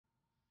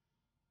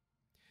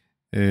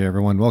Hey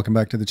everyone, welcome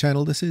back to the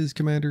channel. This is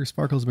Commander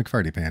Sparkles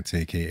McFarty Pants,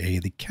 aka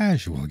the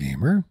Casual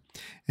Gamer,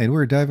 and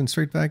we're diving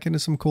straight back into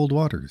some cold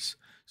waters.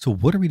 So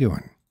what are we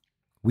doing?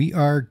 We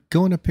are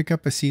going to pick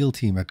up a SEAL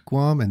team at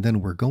Guam, and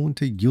then we're going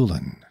to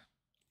Yulin.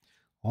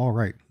 All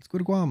right, let's go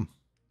to Guam.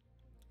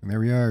 And there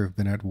we are. We've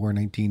been at war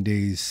 19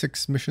 days,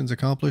 6 missions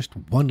accomplished,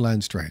 1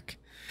 land strike,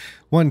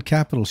 1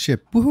 capital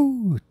ship,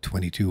 woohoo,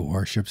 22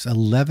 warships,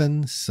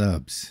 11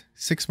 subs,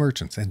 6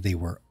 merchants, and they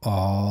were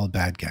all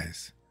bad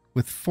guys,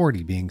 with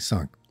 40 being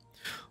sunk.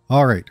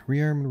 All right,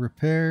 rearm and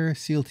repair.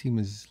 SEAL team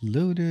is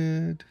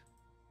loaded.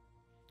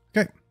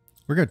 Okay,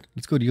 we're good.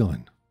 Let's go to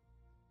Yulin.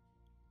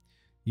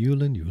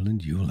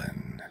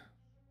 Yulin.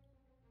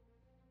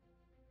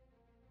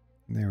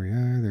 There we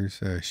are.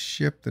 There's a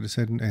ship that is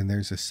heading, and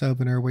there's a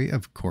sub in our way.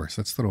 Of course,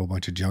 let's throw a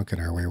bunch of junk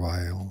in our way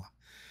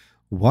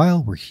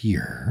while we're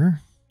here.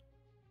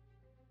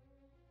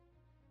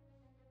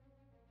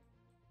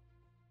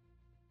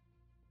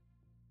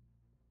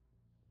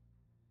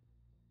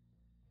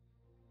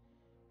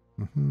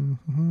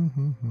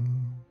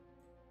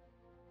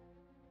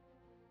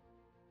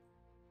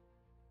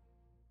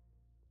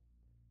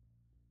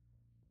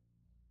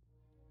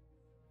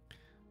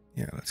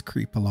 Yeah, let's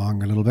creep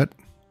along a little bit.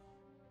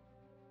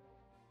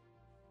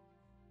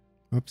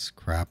 Oops,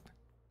 crap.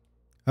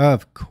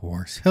 Of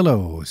course.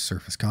 Hello,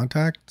 surface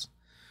contacts.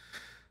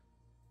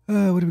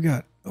 What do we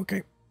got?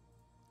 Okay.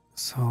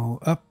 So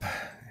up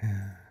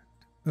and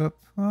up.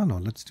 Oh no,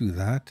 let's do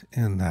that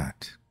and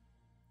that.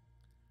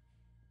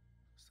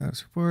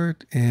 Status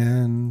report,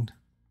 and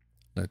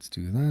let's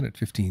do that at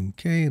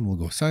 15K, and we'll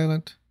go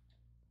silent.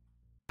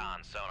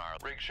 On sonar,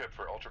 rig ship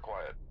for ultra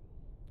quiet.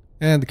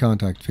 And the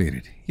contact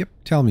faded. Yep,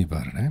 tell me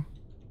about it, eh?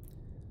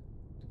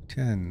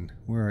 10.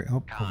 Where are I?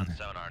 Oh, Con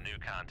sonar, new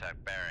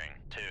contact bearing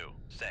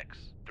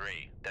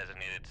 263.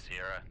 Designated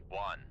Sierra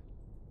 1.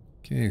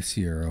 Okay,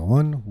 Sierra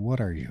 1.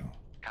 What are you?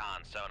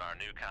 Con sonar,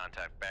 new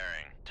contact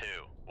bearing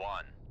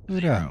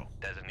 210.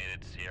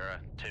 Designated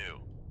Sierra 2.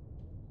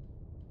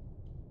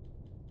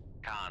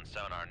 Con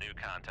sonar, new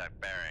contact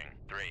bearing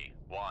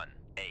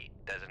 318.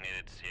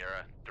 Designated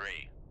Sierra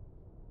 3.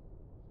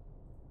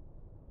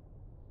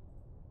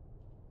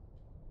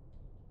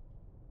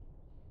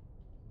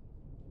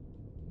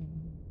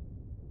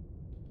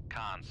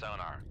 Con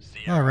sonar,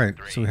 Sierra All right,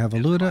 3 so we have a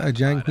Luda, a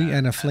Jangui,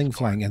 and a Fling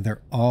Flang, and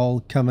they're all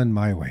coming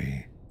my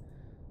way.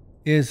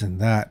 Isn't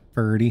that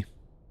birdie?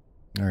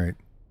 All right.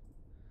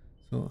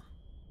 So,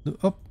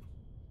 oh.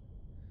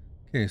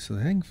 Okay, so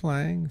the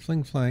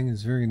Fling Flang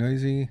is very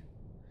noisy.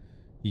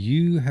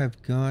 You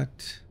have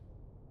got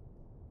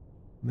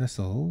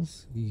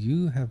missiles.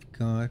 You have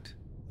got...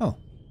 Oh.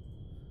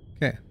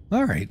 Okay.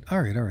 All right.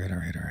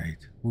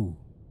 Ooh.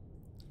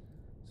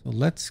 So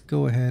let's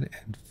go ahead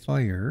and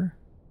fire.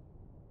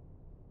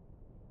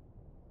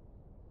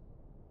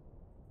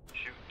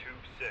 Shoot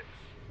 2-6.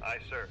 Aye,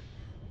 sir.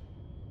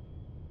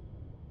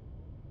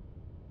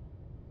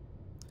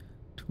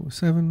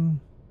 207.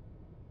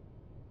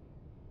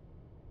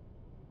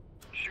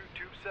 Shoot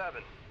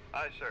 2-7.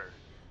 Aye, sir.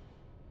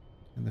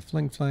 And the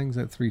Fling Flang's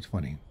at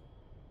 320.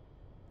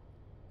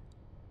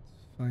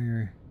 Let's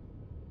fire.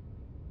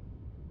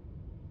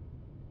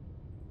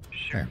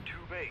 Shoot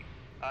 2-8.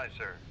 Aye,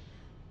 sir.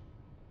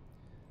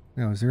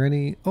 Now, is there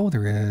any... Oh,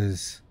 there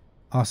is.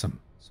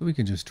 Awesome. So we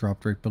can just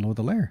drop right below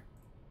the lair.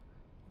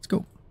 Let's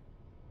go.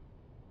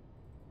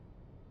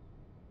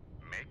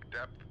 Make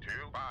depth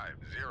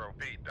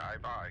 250 feet, dive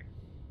high.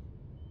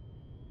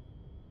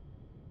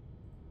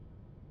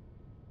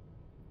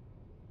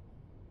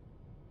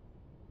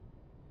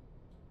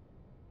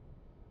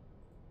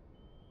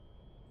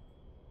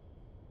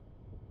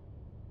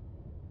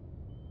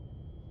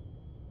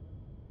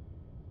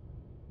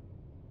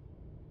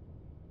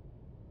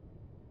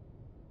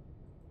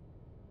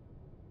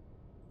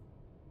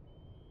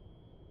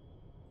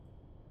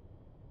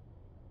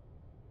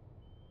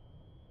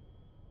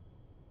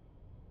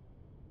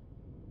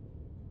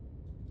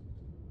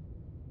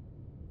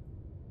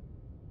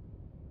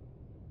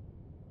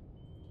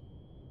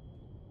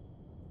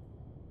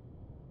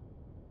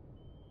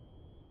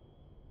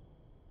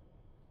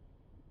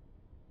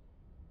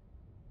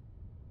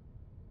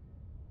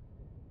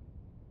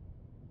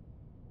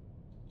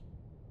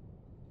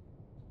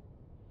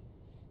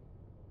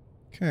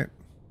 Okay.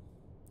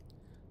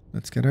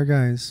 Let's get our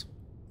guys.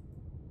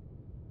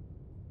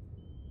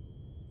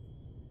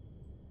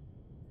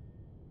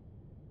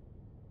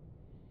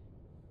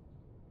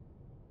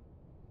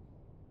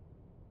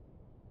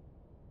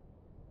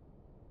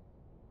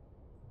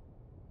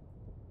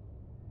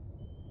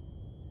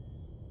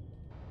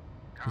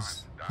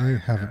 They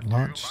haven't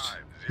launched.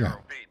 Yeah.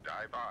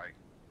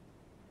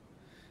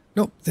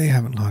 Nope, they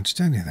haven't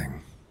launched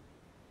anything.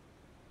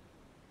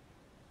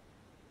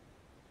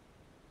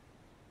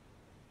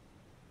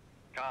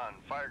 Con,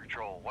 fire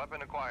control.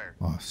 Weapon acquired.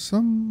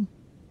 Awesome.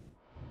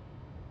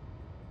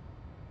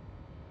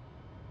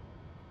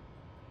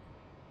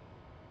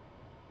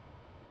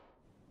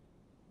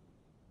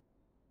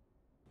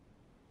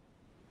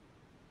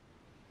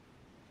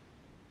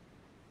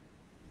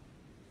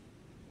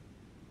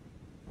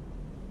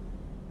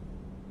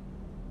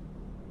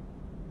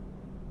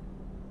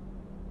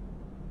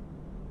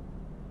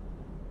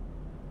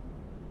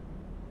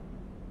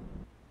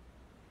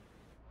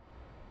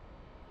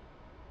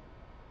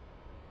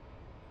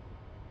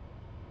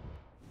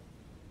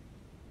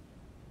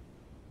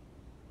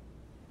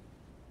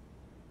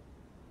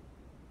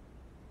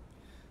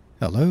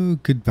 Hello,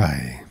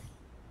 goodbye.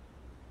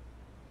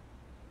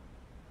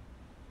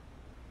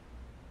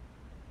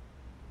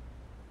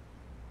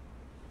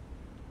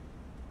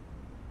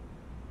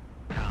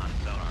 Con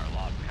sonar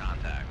lost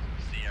contact.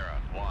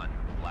 Sierra 1,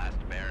 last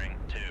bearing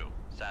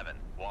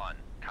 271.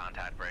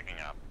 Contact breaking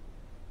up.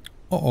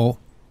 Uh-oh.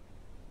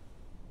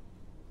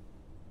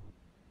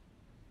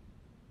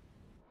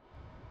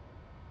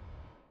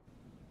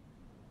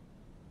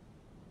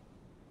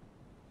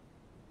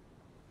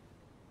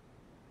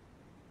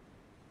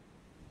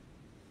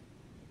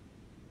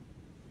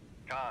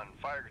 Con,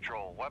 fire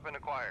control, weapon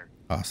acquired.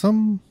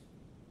 Awesome.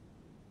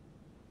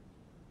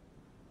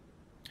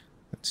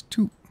 That's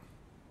 2.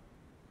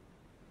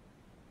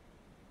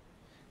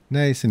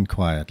 Nice and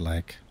quiet,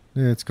 like.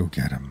 Let's go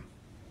get him.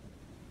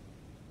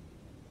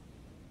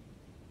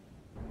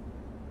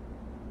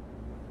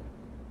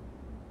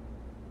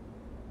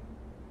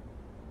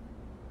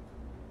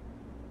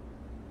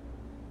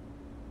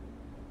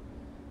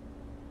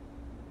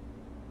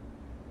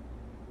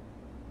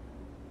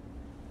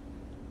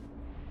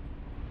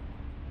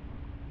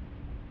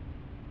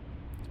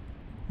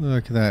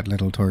 Look at that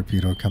little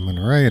torpedo coming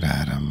right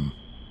at him.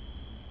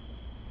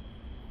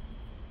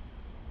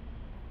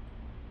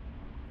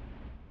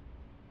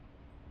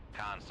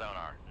 Con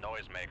sonar,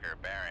 noisemaker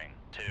bearing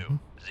 200.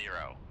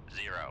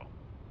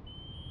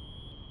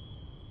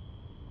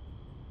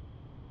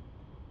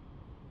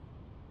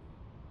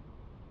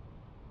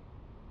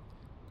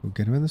 Go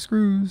get him in the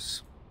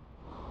screws.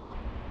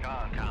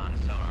 Con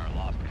sonar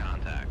lost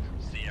contact.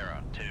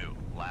 Sierra 2,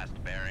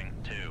 last bearing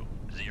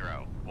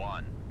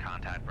 201.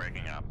 Contact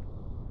breaking up.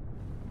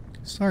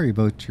 Sorry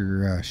about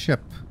your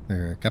ship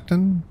there,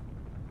 Captain.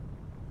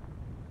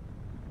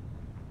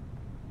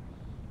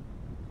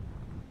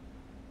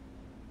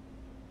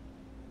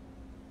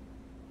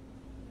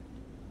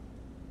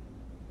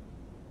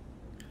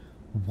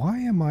 Why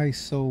am I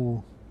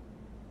so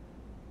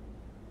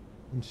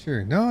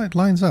unsure? No, it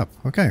lines up.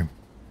 Okay.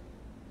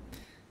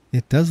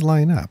 It does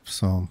line up,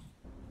 so...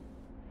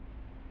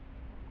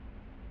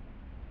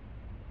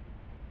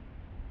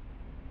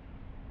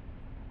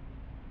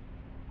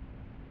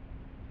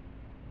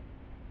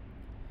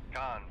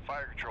 Con,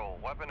 fire control,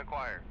 weapon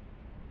acquired.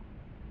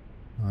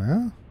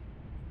 Oh,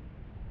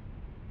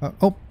 yeah?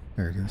 Oh,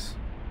 there it is.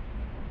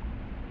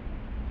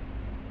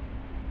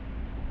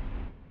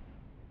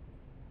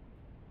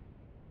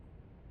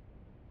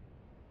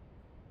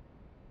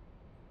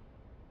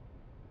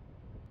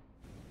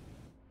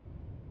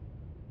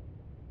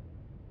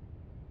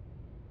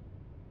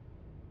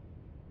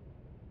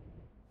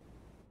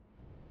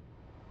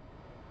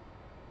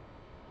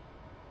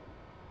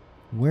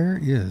 Where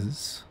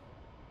is...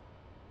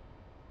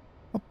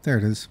 Oh, there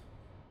it is.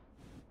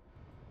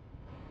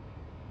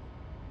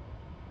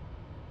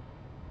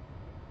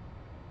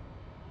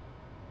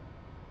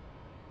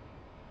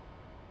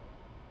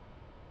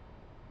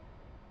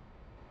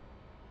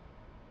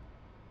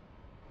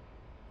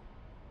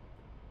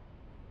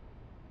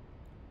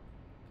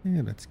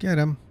 Okay, let's get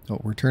him. Oh,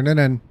 we're turning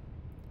in.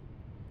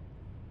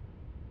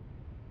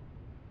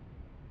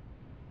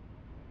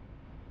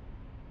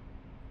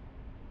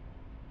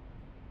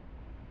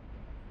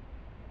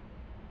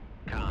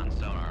 Con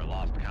sonar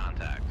lost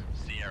contact.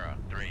 Sierra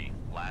 3,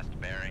 last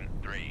bearing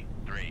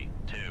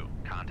 332.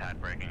 Contact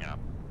breaking up.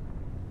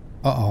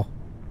 Uh-oh.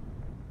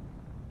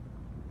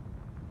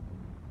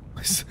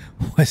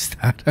 Was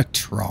that a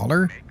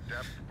trawler?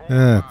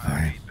 Oh,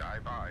 boy.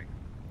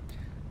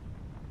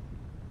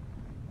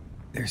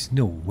 There's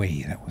no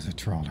way that was a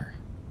trawler.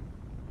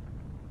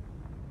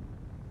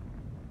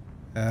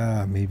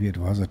 Maybe it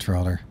was a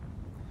trawler.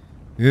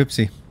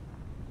 Oopsie.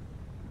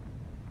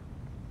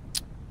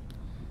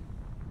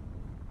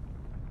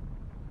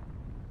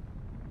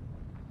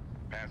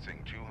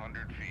 Passing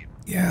 200 feet.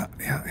 Yeah.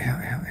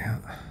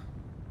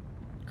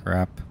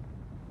 Crap.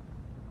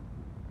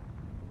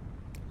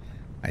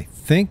 I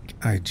think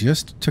I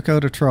just took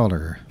out a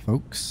trawler,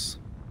 folks.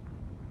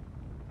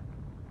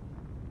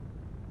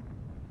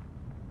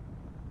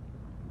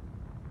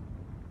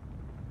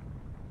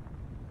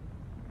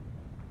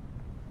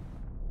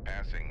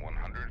 Passing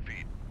 100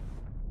 feet.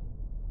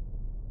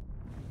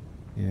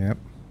 Yep.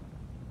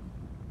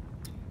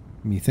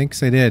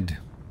 Methinks I did.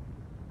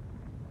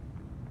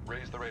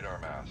 Raise the radar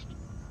mast.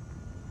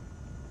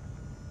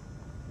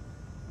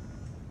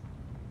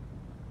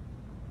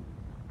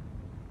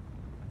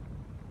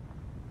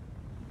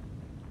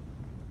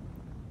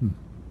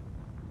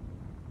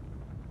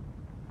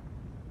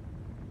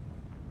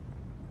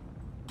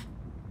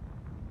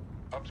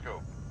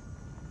 Upscope.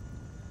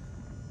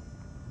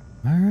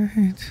 All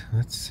right.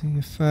 Let's see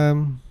if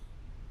Con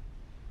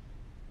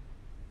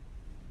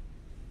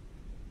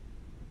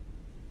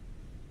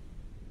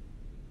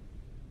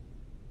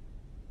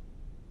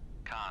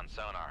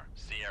sonar,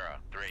 Sierra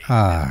 3.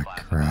 Ah, is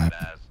classified crap.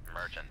 as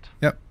merchant.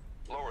 Yep.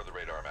 Lower the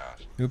radar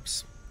mast.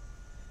 Oops.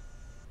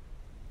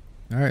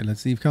 All right.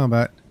 Let's leave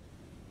combat.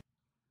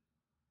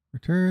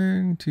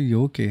 Return to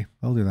Yoke.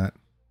 I'll do that.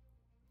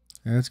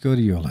 Let's go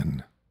to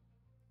Yolan.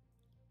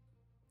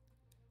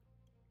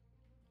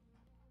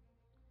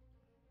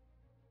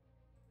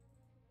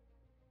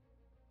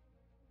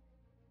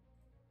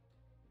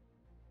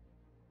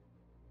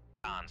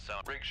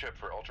 zone. Rig ship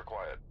for ultra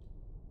quiet.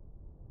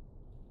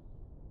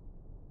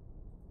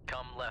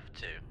 Come left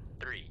to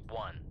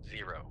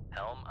 310.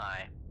 Helm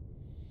aye.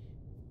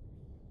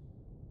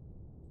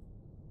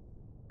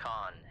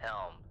 Con,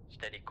 helm,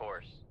 steady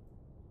course.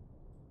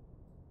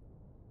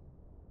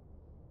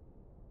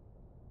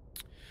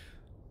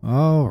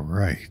 All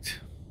right.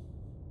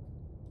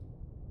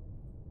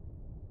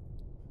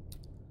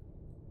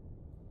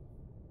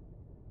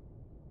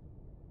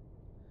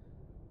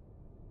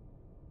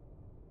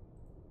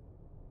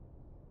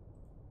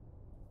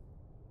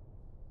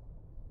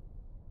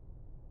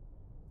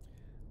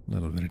 A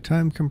little bit of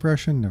time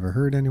compression. Never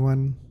hurt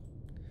anyone,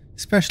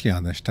 especially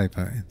on this type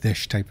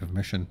of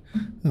mission.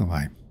 Oh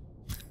my,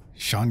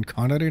 Sean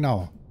Connery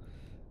now.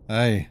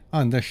 Aye,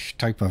 on this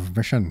type of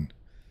mission.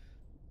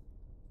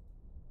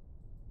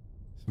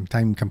 Some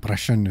time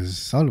compression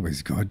is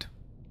always good.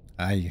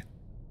 Aye.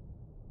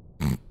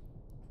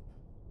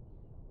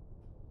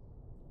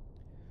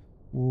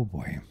 Oh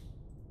boy.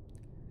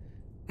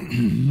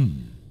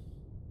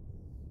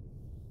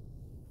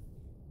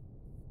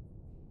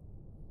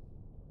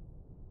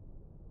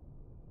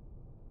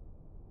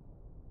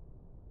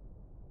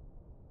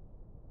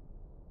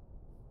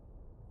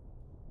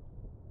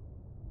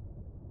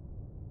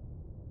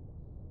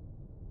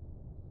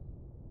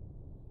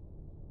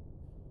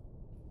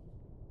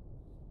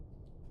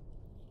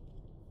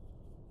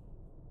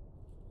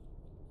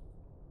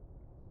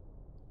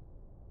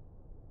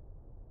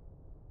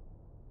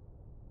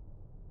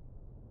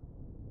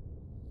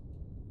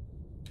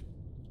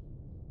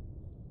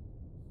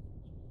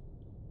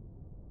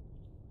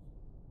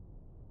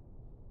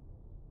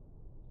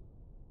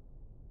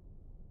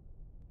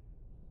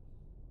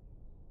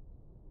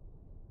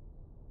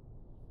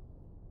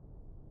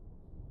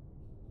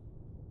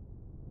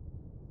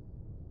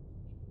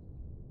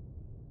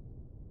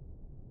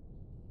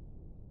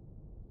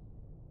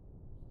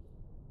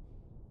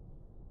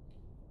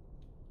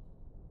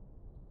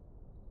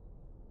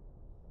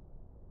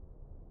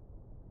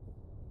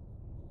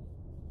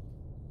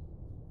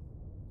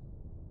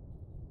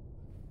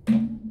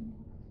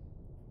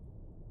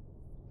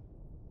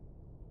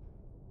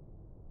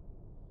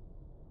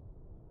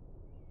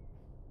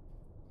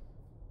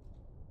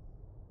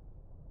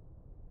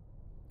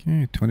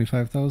 Okay,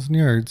 25,000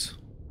 yards.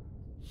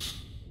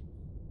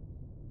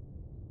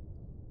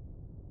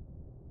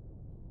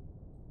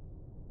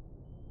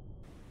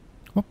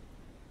 Oh.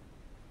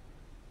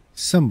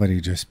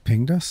 Somebody just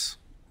pinged us.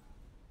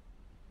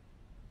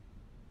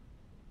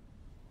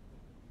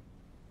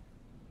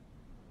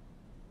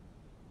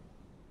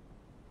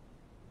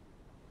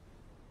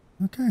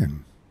 Okay.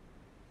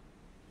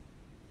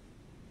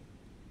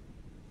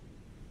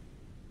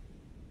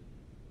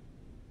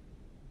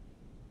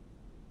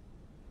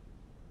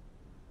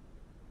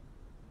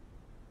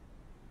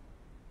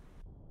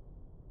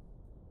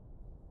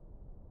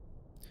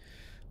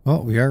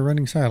 Well, we are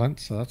running silent,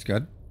 so that's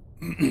good.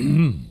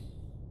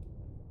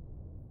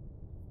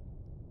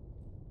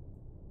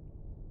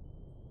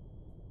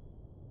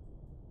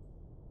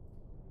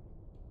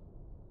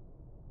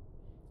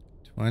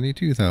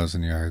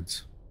 22,000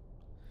 yards.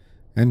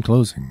 And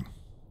closing.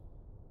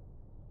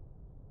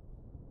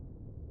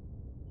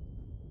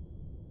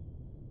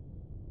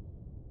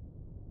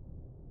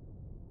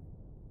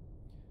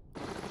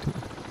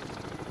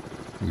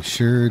 We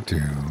sure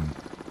do.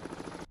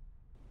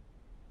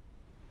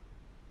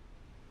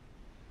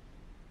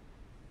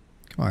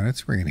 Come on,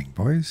 it's raining,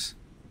 boys.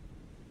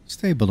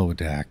 Stay below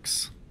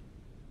decks.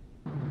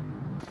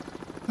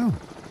 Oh.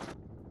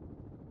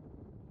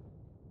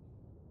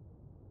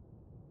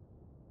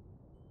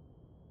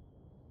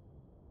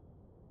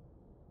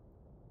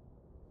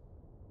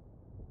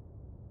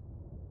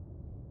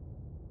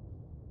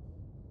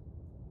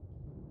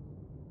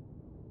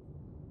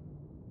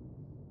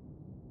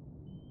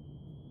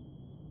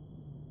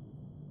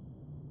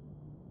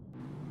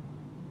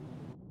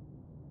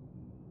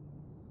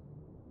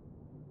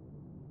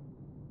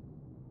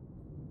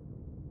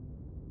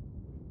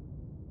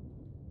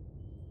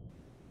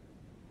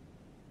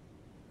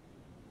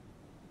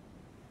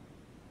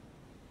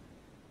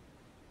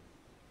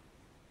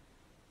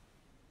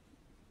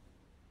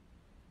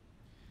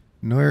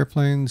 No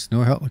airplanes,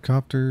 no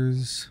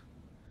helicopters,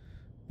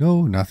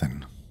 no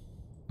nothing.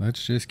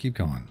 Let's just keep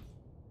going.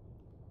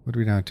 What are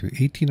we down to?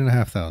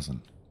 18,500.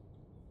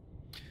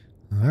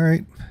 All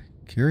right,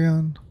 carry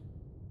on.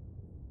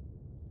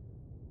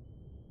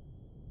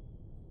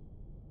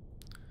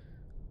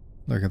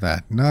 Look at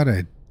that. Not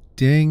a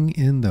ding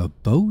in the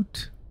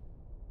boat.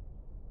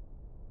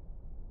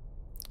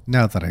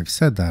 Now that I've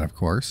said that, of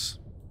course,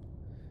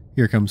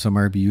 here comes some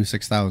RBU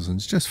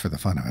 6000s just for the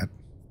fun of it.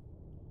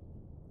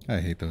 I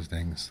hate those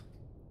things.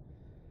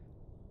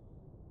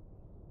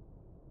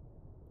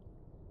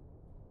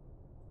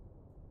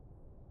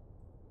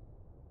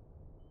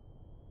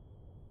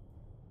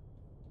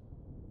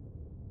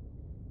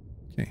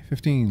 Okay,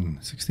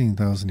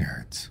 16,000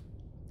 yards.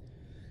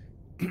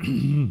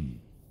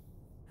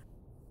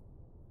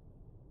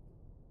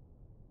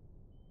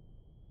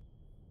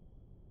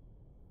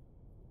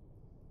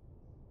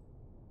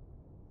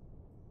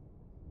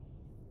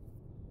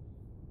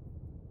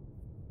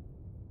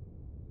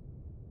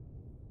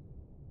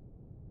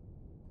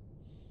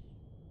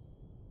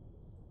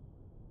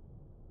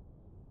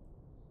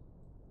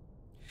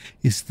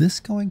 Is this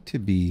going to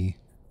be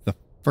the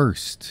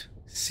first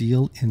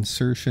SEAL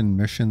insertion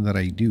mission that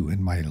I do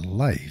in my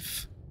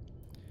life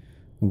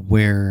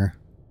where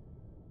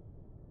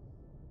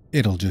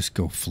it'll just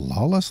go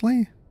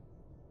flawlessly?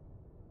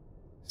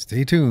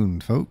 Stay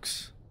tuned,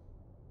 folks.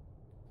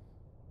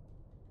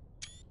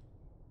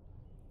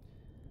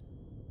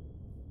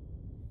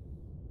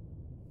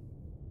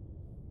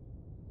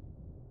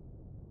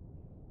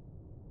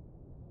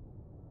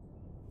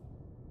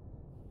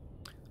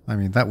 I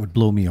mean, that would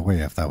blow me away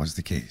if that was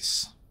the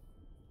case.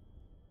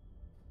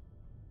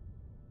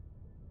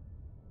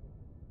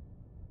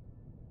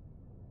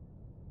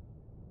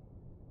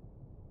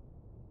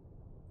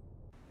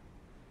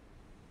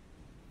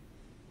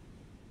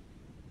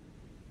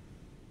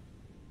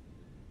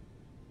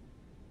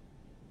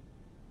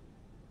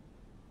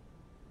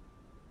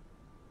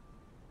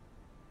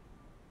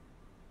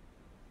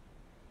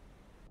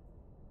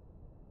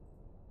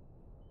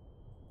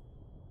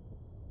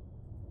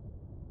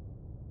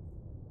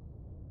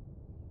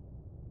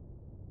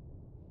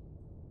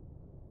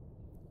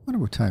 I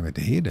wonder what time of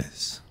day it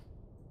is.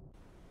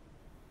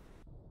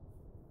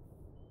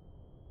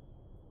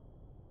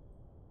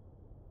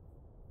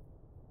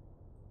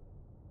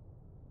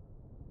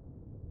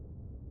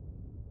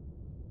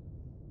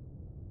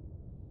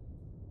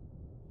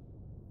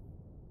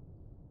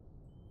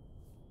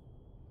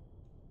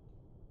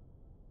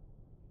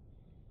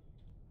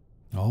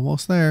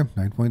 Almost there.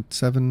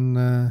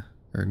 9.7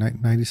 or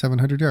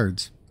 9,700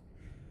 yards.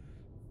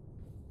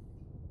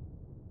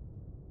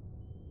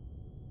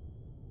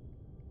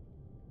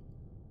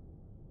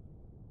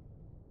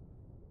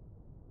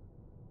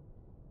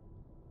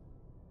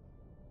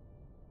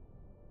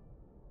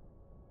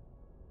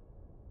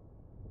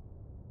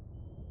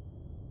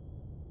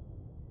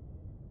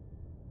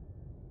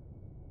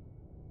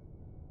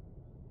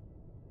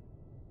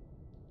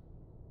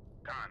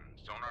 Con,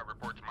 sonar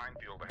reports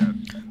minefield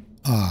ahead.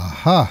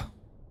 Aha!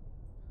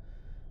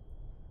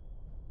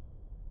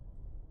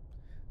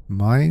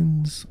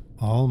 Mine's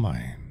all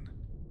mine.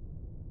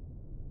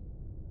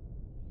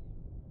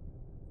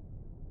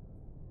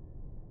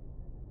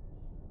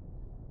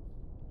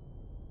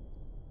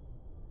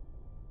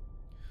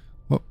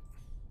 Whoop.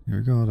 Here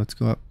we go. Let's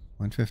go up.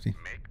 150.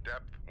 Make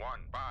depth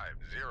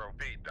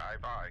 150 feet, dive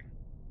high.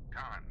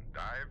 Con,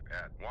 dive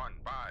at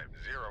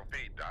 150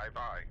 feet, dive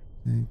high.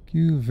 Thank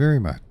you very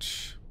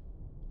much.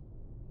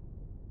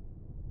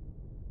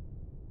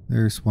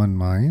 There's one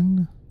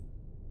mine.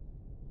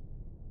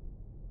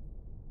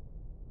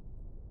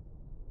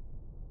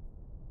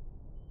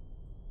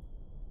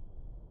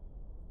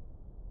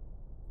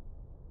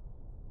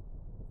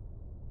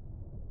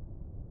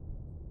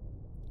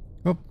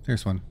 Oh,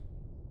 there's one.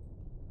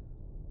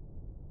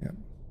 Yep.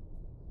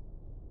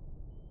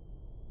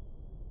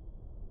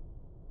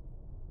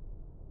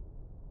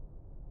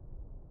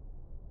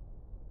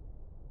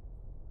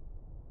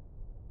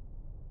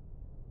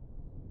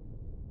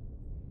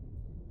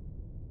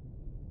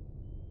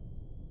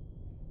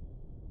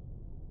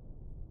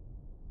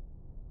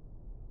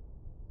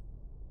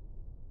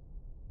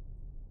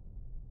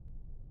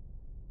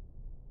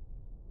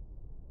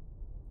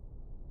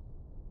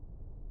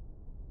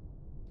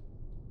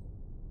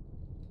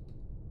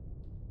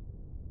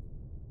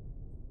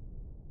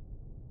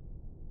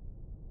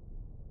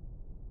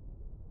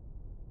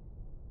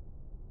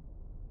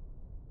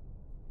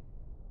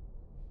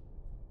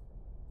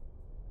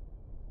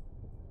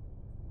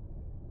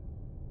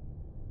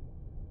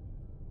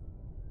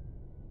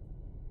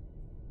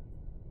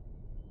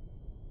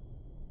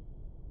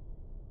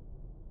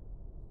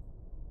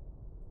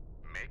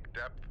 Make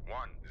depth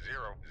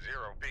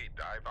 100 feet,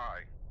 dive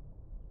high.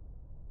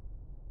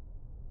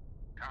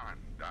 Con,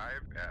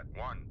 dive at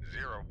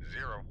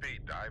 100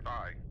 feet, dive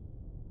high.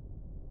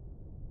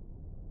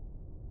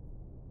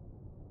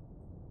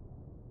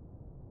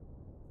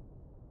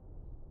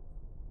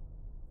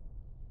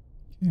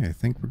 Okay, I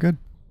think we're good.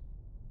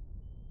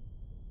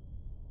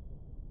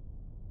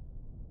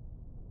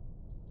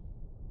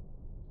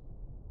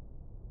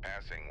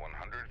 Passing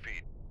 100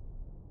 feet.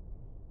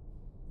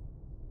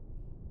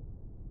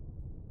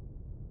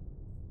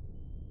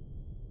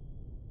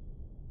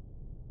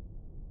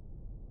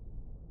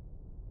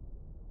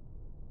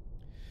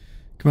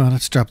 Come on,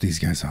 let's drop these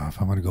guys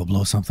off. I want to go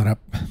blow something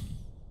up.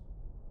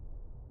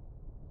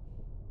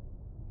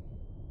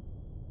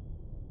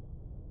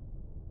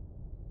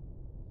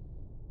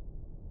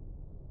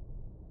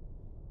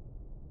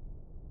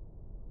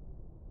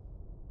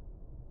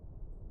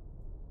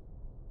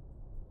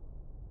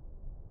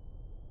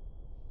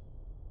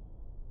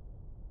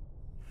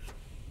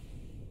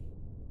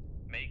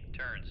 Make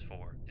turns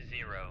for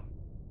 0.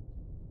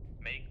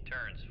 Make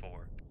turns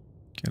for.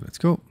 Okay, let's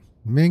go.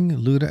 Ming,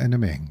 Luda, and a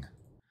Ming.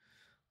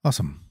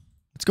 Awesome.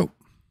 Let's go.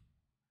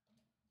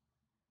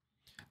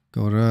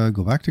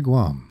 Go back to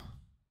Guam.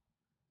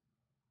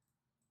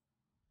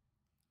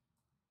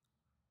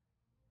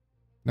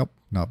 Nope,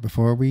 not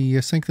before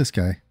we sink this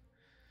guy.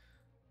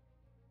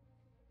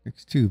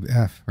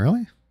 X2F,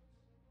 really?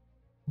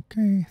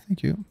 Okay,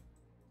 thank you.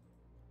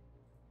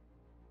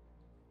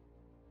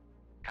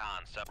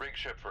 Con, sub. Rig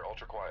ship for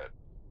ultra quiet.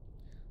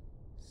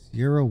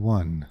 Sierra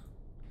 1.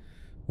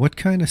 What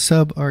kind of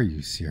sub are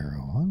you, Sierra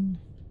 1?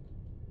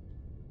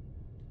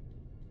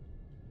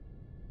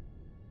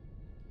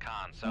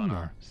 Con,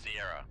 sonar.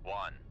 Sierra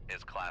 1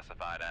 is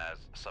classified as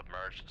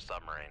submerged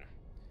submarine.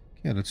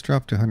 Okay, let's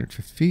drop to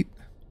 150 feet.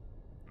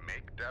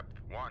 Make depth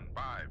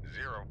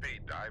 150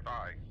 feet. Dive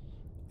I.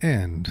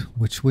 And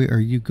which way are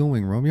you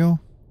going, Romeo?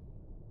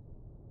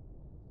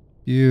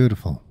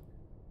 Beautiful.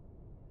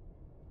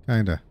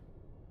 Kinda.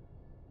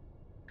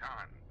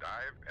 Con,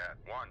 dive at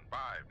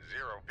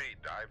 150 feet.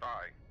 Dive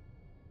I.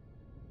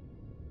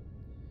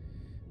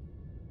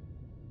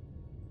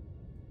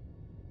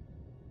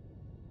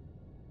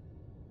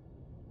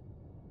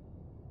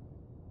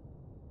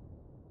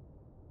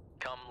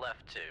 Come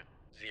left to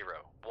 010.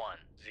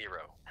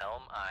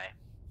 Helm I.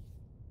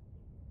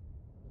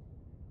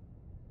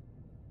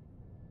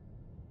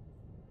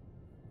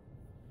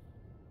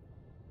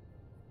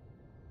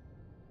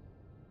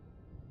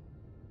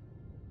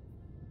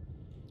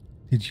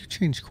 Did you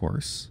change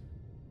course?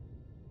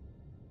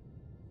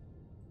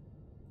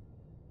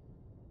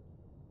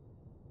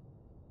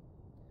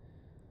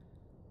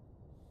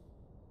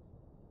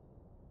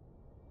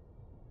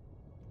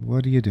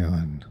 What are you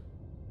doing?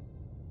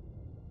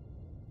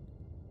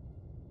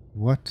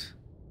 What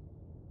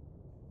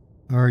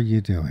are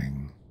you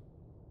doing?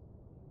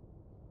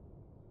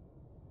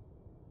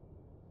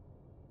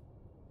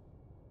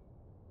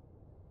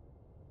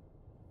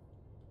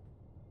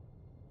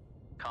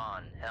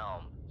 Con,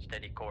 helm,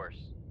 steady course.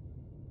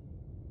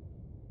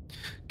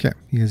 Okay,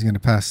 he is going to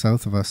pass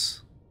south of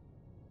us.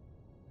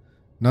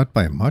 Not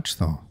by much,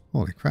 though.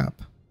 Holy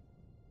crap.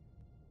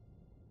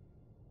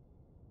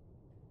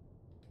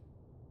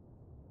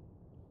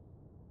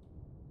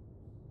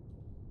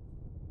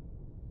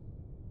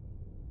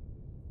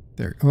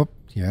 There. Oh,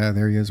 yeah,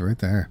 there he is right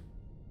there.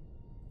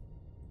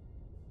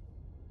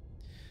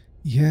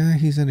 Yeah,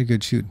 he's in a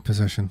good shooting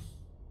position.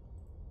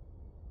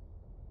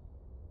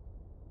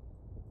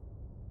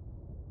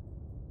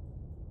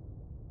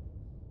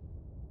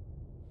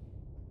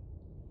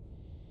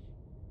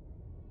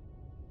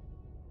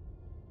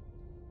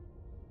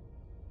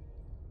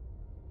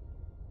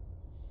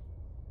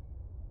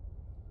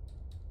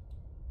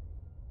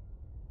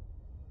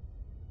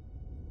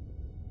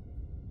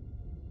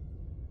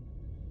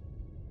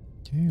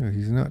 Okay, well,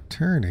 he's not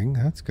turning.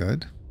 That's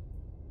good.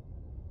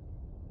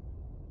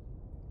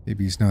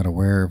 Maybe he's not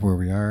aware of where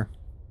we are.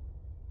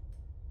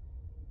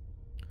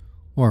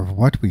 Or of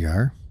what we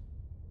are.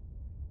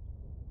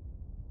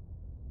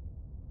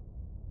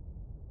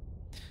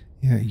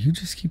 Yeah, you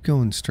just keep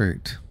going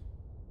straight.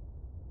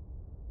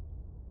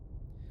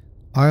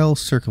 I'll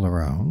circle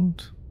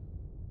around.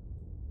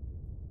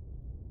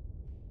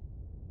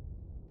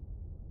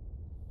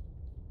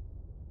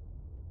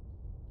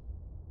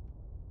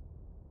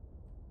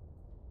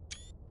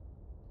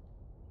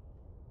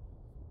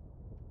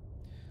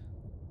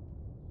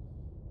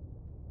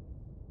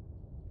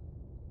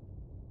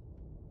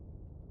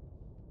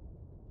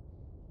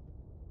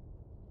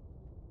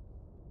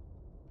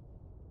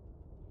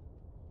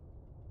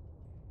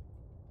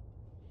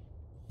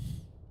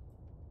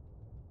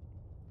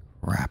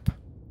 Crap.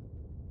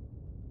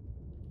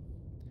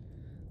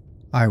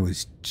 I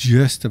was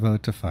just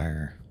about to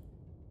fire.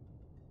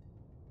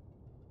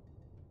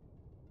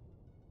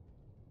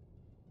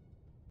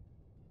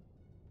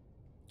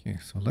 Okay,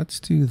 so let's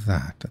do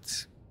that.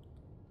 Let's...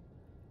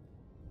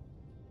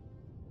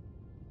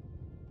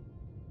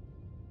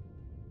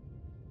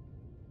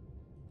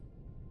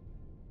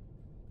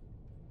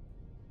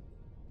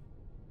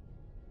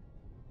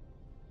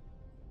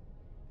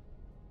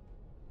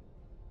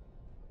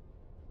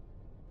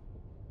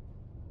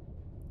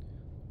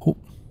 Oh,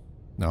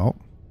 no.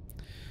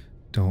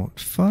 Don't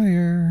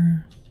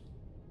fire.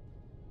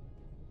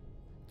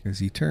 Because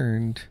he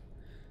turned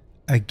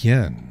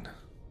again.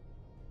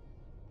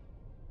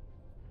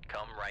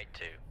 Come right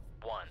to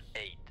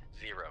 180.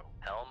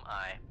 Helm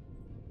I.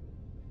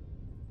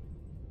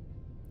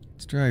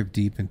 Let's drive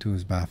deep into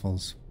his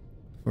baffles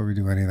before we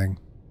do anything.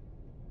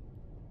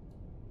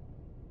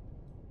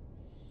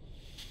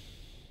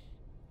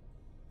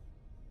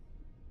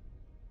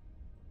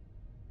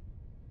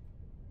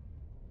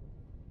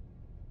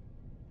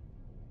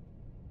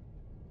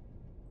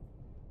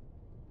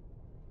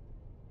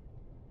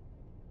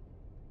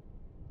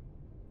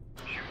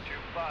 Shoot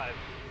 25.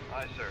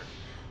 Aye, sir.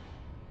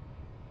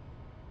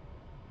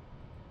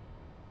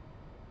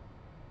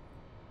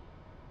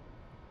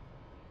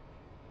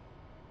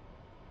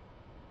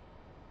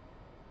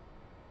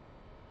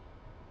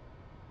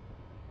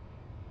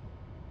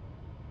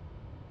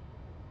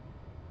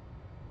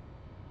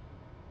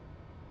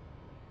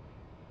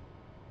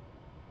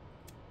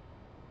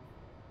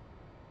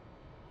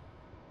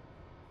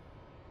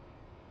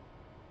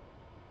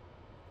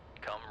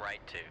 Come right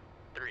to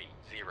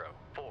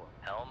 304.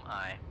 Helm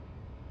I.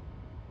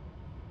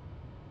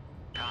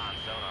 Con,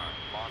 sonar,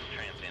 launch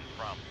transient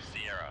from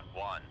Sierra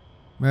 1.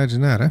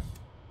 Imagine that, eh?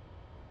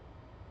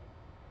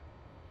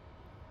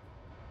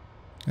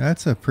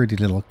 That's a pretty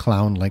little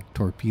clown-like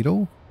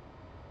torpedo.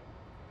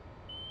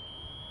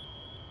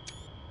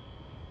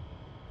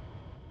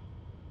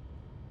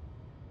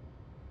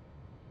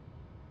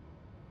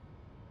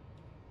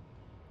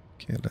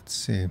 Okay, let's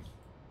see.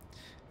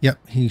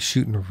 Yep, he's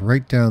shooting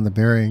right down the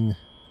bearing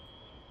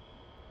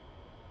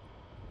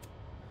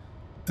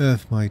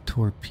of my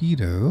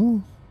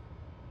torpedo.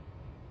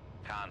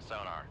 Con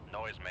sonar,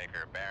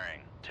 noisemaker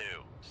bearing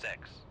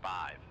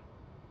 265.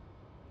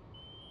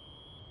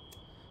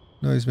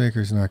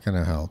 Noisemaker's not going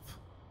to help.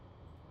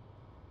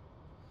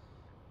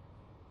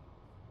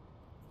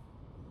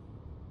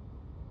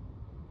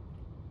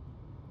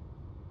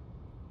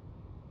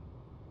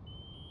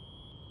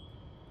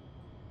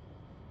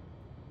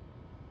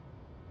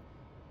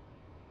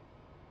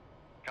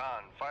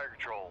 Con, fire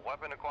control,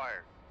 weapon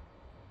acquired.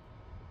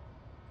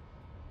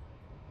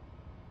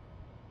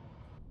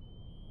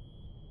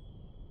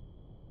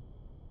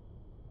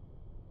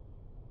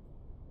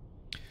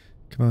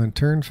 Come on,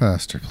 turn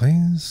faster,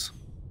 please.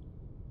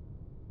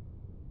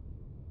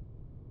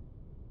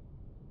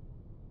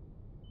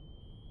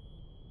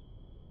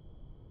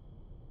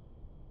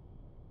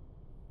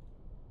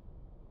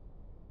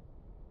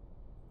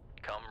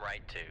 Come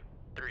right to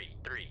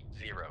 330,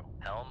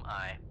 helm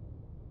I.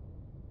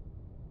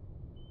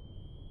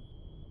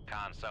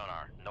 Con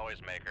sonar,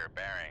 noisemaker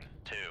bearing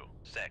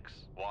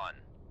 261.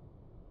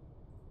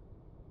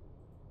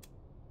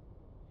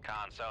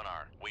 Con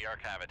sonar, we are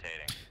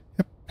cavitating.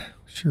 Yep,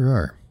 sure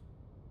are.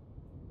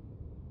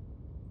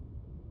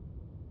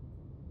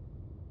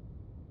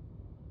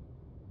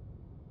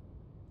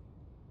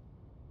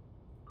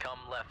 Come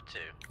left to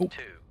Oh.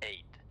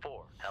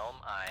 284, helm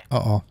I.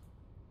 Uh-oh.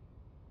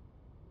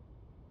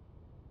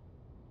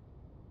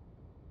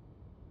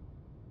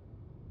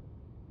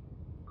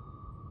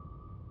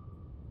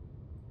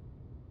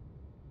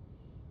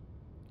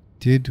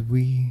 Did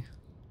we?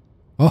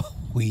 Oh,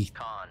 we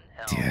Con,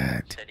 helm,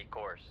 did. steady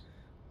course.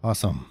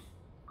 Awesome.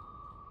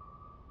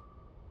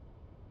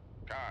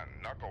 Con,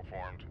 knuckle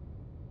formed.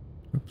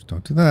 Oops,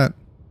 don't do that.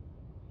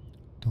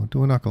 Don't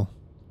do a knuckle.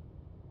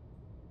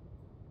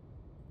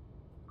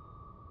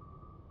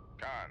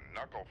 Con,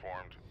 knuckle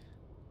formed.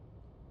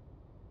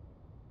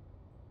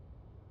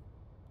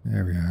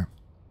 There we are.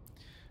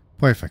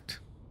 Perfect.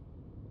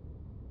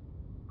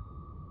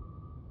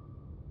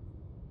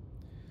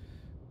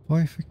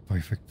 Perfect,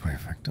 perfect,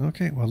 perfect.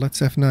 Okay, well, let's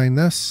F9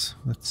 this.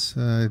 Let's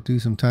do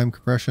some time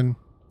compression.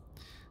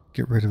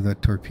 Get rid of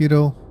that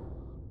torpedo.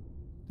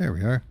 There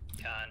we are.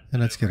 Con,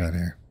 And let's get out of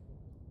here.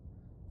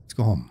 Let's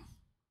go home.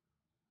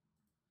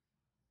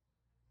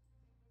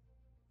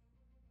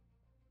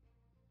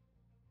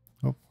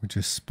 Oh, we're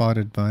just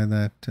spotted by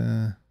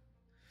that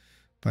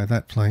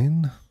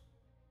plane.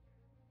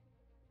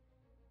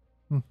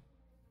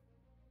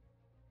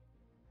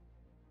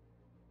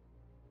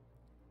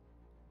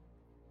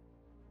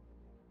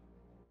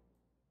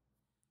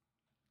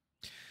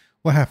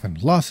 What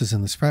happened? Losses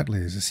in the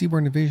Spratlys. A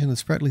seaborne invasion of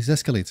the Spratlys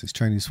escalates as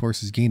Chinese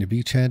forces gain a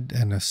beachhead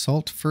and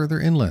assault further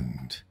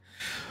inland.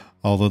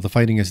 Although the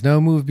fighting has now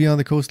moved beyond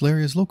the coastal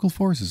areas, local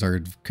forces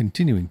are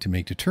continuing to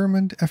make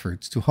determined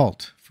efforts to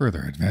halt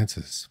further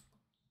advances.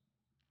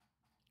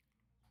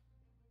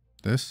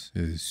 This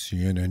is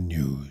CNN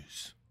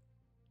News.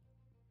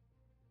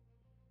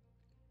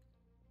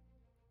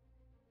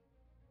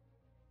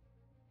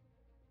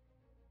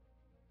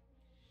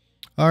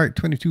 All right,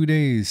 22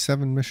 days,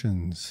 7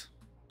 missions.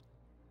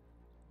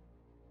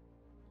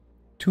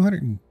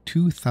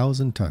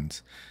 202,000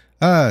 tons.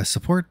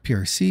 Support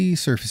PRC,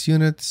 surface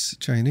units,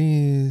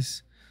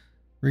 Chinese,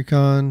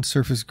 recon,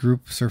 surface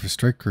group, surface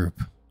strike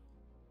group.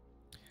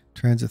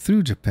 Transit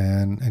through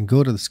Japan and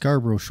go to the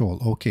Scarborough Shoal.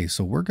 Okay,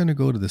 so we're going to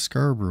go to the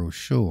Scarborough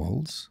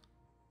Shoals.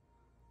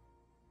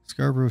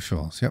 Scarborough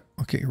Shoals, yep.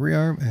 Okay,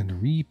 rearm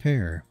and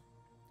repair.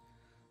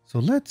 So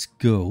let's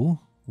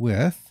go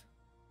with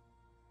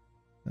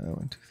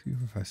 1, 2, 3,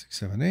 4, 5, 6,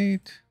 7,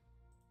 8.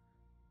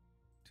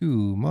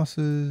 2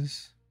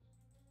 Mosses.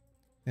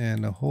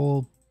 And a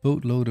whole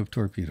boatload of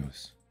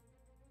torpedoes.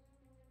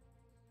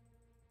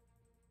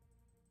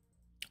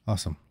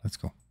 Awesome. Let's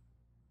go.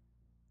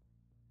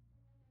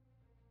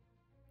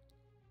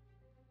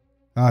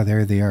 Ah,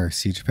 there they are.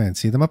 See Japan.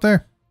 See them up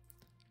there?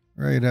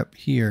 Right up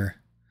here.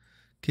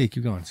 Okay,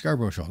 keep going.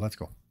 Scarborough Shoal. Let's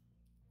go.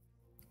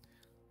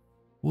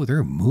 Oh,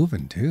 they're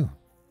moving too.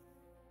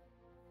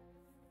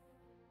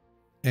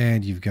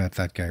 And you've got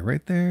that guy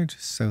right there,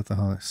 just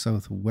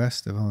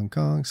southwest of Hong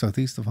Kong.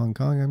 Southeast of Hong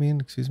Kong, I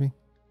mean. Excuse me.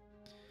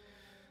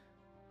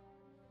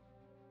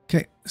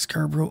 Okay,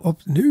 Scarborough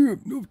up. No,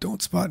 no,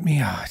 don't spot me.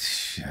 Ah,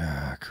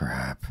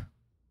 crap.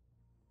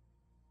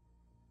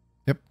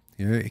 Yep,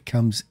 here it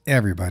comes,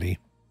 everybody.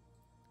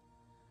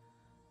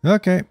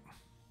 Okay.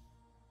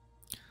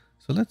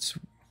 So let's,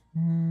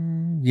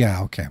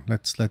 yeah, okay,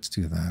 let's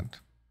do that.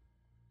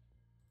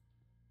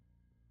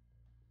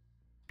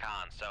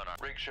 Con, sonar.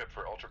 Rig ship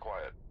for ultra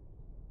quiet.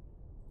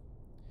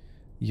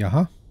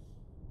 Yeah.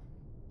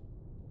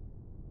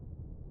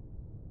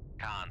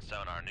 Con,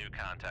 sonar, new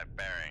contact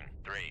bearing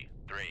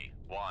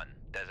 331,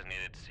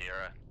 designated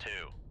Sierra 2.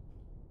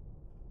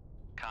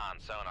 Con,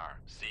 sonar,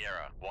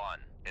 Sierra 1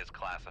 is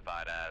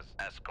classified as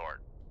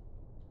escort.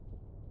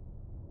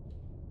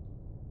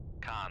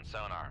 Con,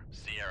 sonar,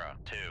 Sierra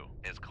 2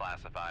 is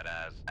classified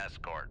as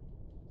escort.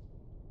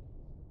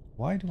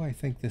 Why do I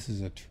think this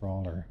is a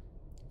trawler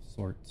of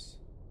sorts?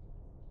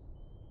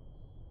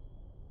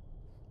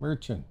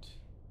 Merchant.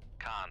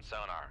 Con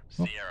sonar.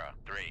 Oh. Sierra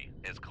 3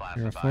 is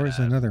classified Sierra 4 is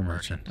another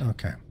merchant.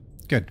 Okay.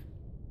 Good.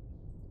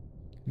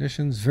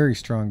 Conditions, very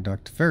strong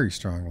duct, very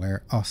strong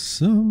layer.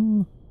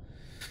 Awesome.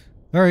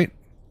 All right.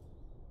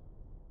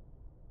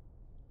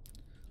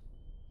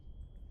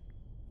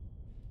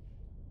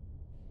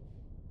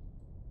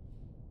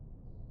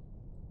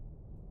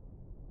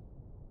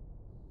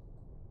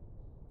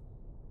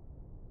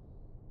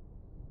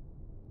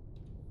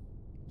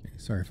 Okay,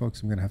 sorry,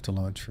 folks. I'm going to have to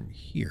launch from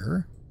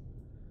here.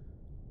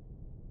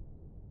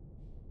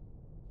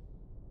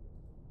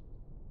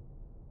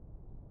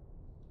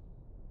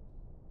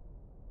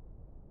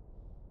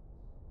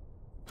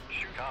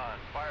 Con,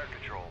 fire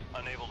control,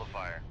 unable to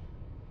fire.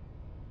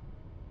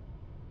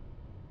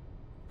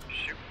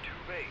 Shoot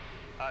tube 8.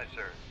 Aye,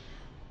 sir.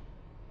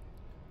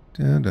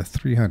 Down to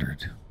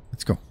 300.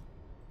 Let's go.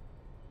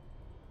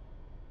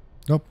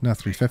 Nope, not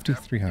 350,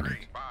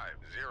 300.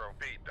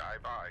 350 feet,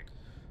 dive I.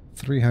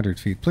 300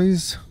 feet,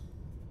 please.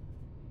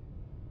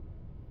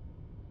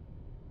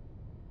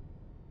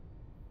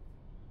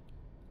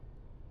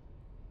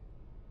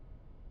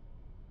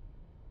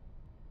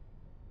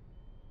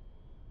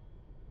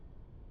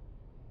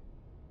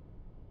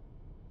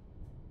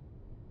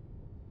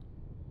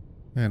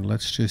 And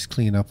let's just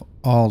clean up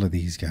all of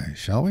these guys,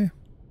 shall we?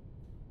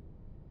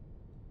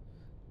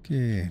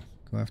 Okay,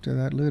 go after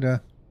that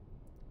Luda.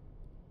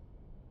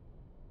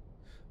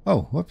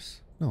 Oh,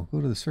 whoops. No,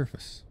 go to the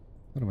surface.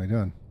 What am I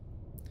doing?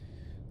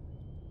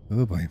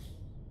 Oh boy.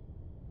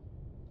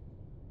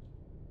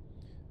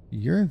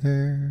 You're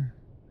there.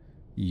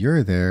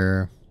 You're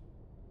there.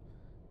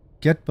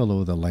 Get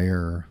below the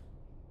layer.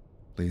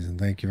 Please and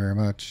thank you very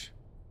much.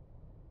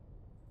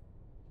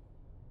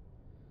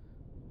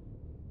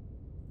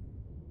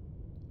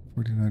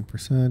 %,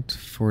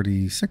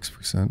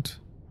 46%.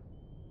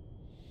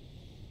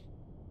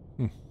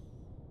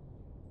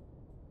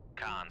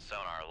 Con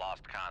sonar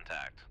lost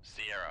contact.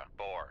 Sierra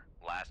 4,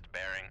 last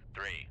bearing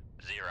 300.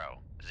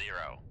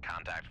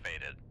 Contact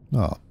faded.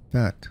 Oh,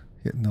 bet.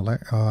 Hitting the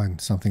layer. Oh, and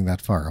something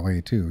that far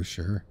away too,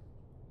 sure.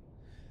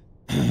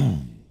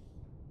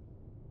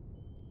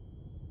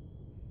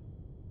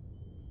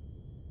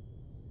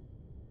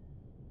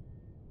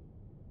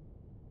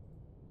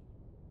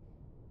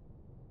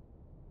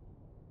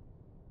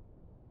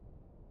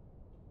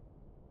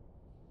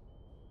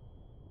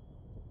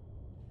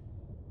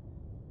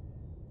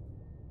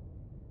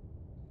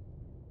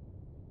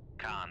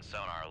 Con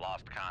sonar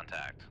lost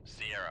contact.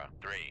 Sierra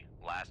 3,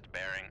 last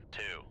bearing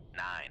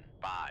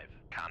 295.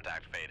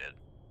 Contact faded.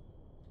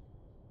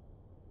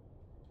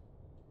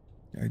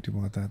 I do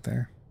want that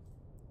there.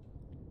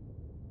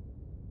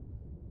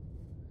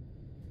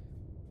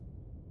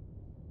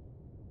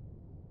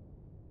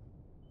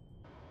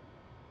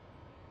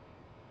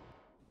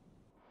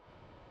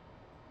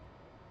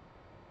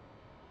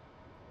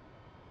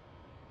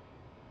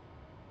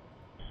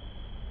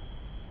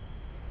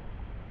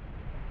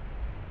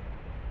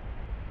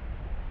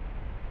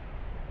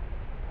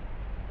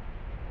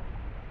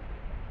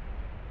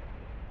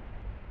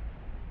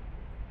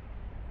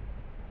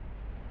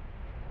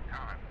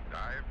 Con,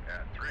 dive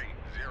at 300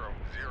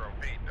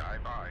 feet,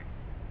 dive I.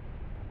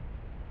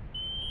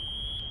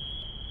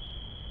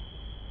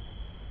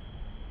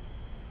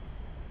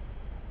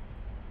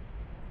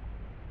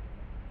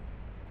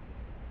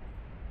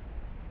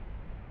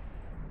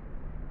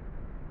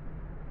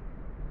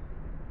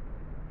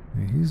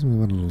 He's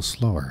moving a little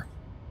slower.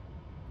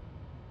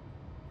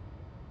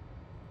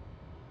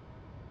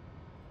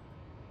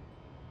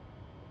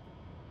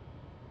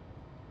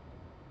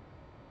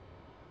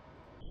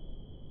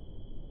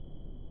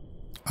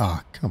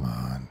 Ah, come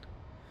on.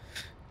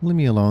 Leave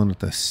me alone with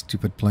the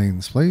stupid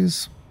planes,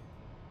 please.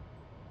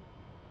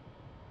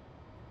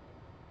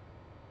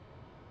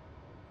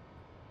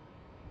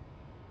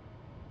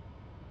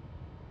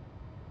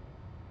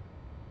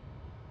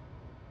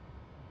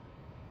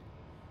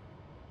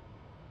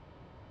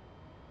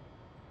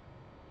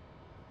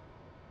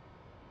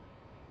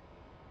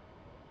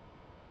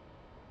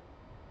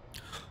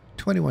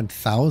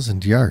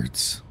 $21,000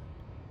 yards.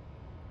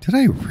 Did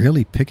I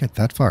really pick it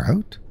that far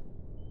out?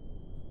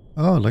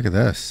 Oh, look at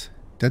this.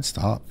 Dead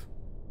stop.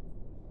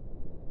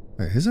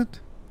 Wait, is it?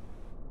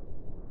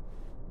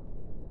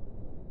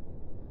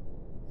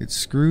 Its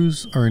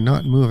screws are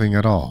not moving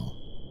at all.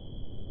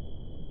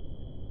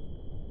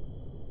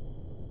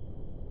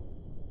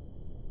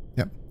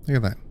 Yep, look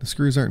at that. The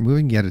screws aren't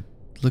moving, yet it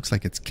looks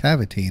like it's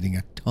cavitating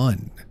a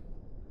ton.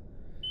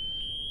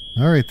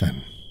 Alright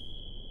then.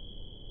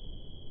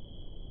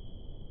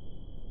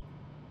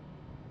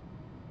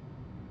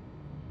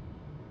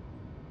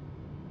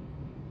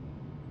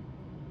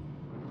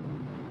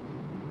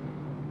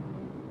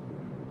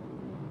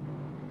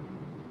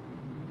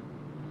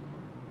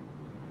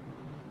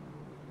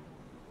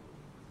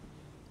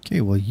 Okay,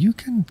 well, you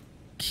can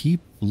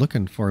keep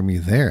looking for me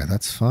there.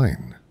 That's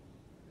fine.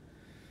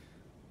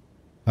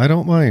 I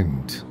don't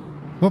mind.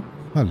 Oh,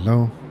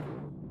 hello.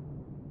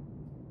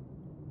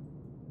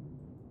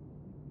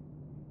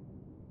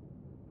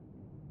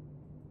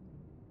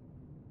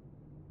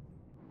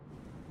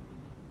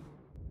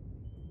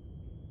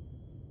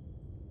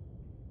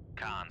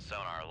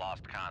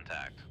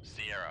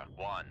 Sierra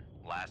 1,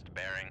 last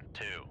bearing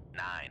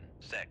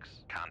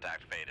 296.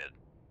 Contact faded.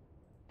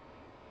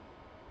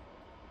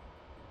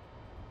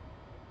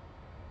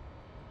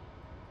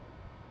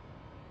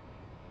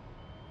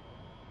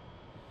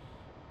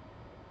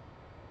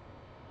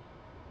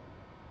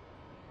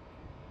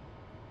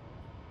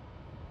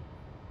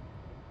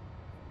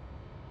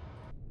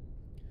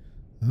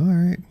 All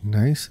right,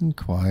 nice and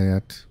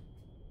quiet.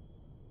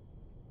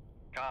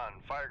 Con,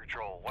 fire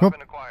control, Oh,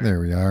 weapon acquired. there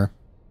we are.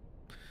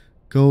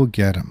 Go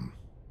get him.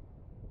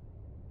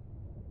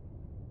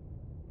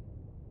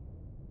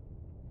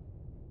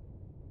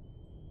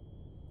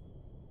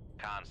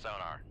 Con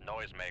sonar,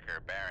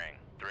 noisemaker bearing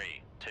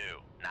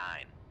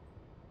 329.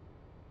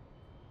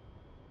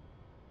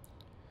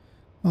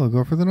 I'll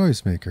go for the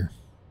noisemaker.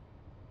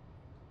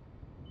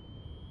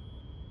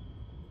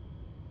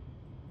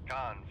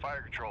 Con,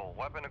 fire control,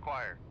 weapon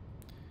acquired.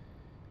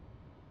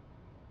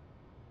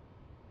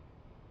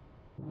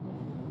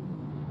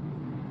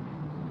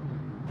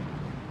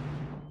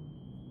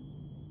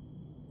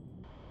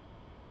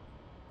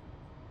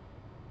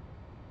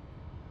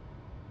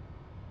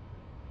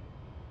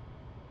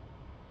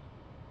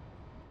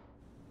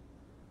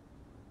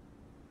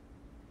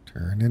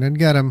 Turn in and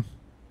get him.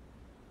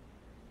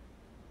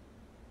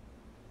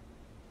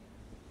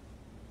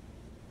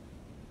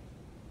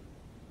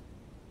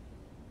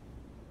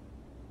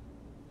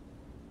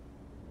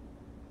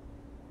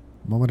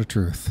 Moment of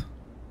truth.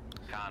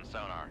 Con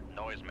sonar,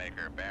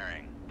 noisemaker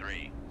bearing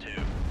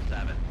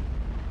 327.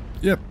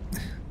 Yep.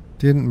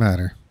 Didn't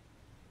matter.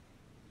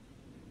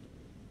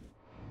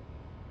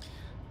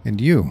 And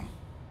you.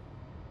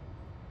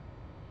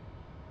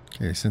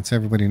 Okay, since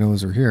everybody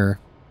knows we're here,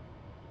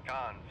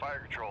 Con, fire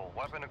control,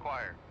 weapon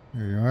acquired.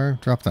 there you are.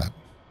 Drop that.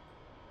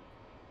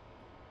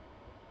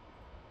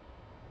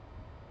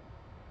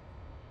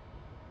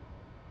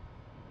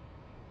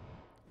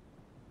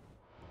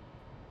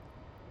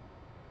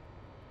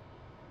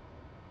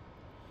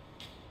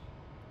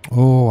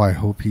 Oh, I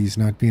hope he's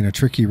not being a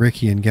tricky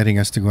Ricky and getting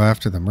us to go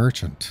after the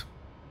merchant.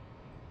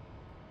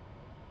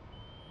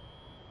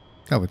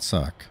 That would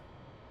suck.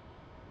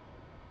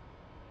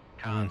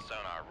 Con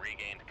sonar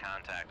regained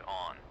contact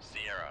on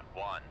Sierra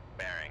 1,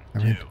 bearing I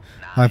mean,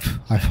 296.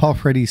 I've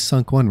already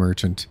sunk one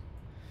merchant.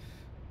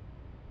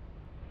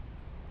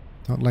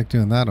 Don't like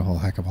doing that a whole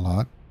heck of a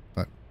lot,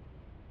 but...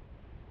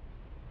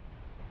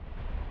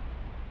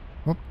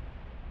 Whoop.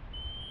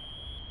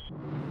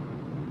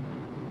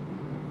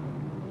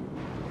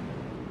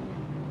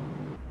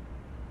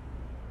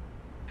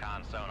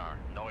 Con sonar,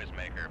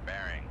 noisemaker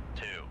bearing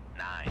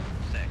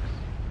 296.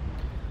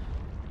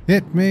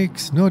 It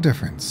makes no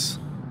difference.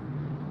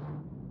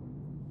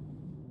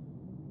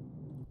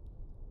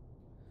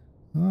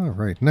 All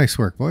right, nice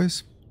work,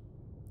 boys.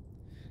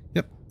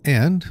 Yep,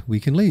 and we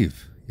can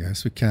leave.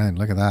 Yes, we can.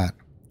 Look at that.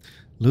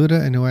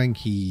 Luda and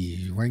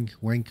Wanky.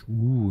 Wank.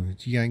 Ooh.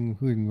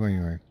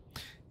 Jiang.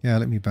 Yeah,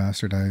 let me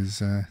bastardize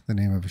the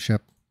name of a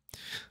ship.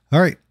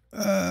 All right.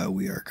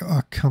 We are...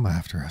 Oh, come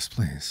after us,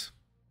 please.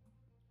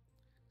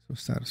 So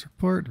status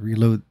report.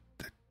 Reload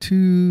the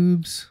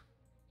tubes.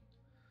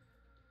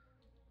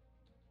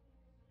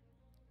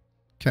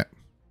 Okay.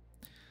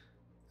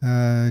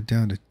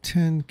 Down to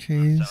 10 Ks.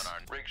 Sonar,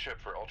 Rig ship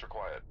for ultra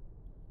quiet.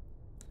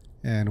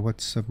 And what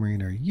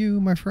submarine are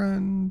you, my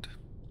friend?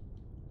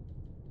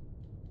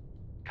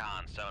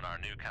 con sonar,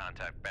 new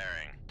contact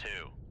bearing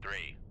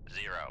 230.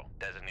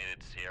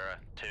 Designated Sierra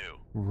 2.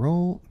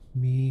 Roll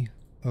me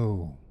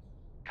O.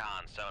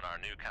 Con sonar,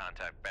 new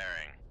contact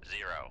bearing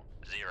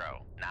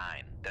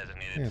 009.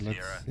 Designated Okay,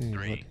 Sierra let's see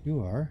 3. what you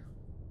are.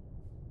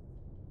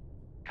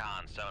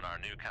 Con sonar,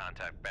 new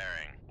contact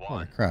bearing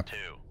Holy crap.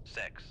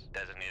 126.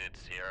 Designated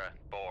Sierra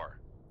 4.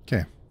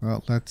 Okay,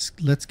 well, let's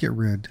get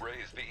rid.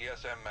 Raise the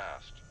ESM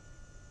mast.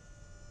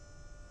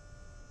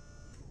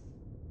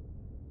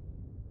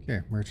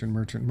 Okay,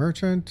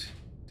 merchant.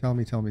 Tell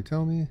me.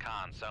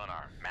 Con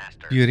sonar,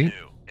 master Beauty.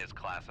 2 is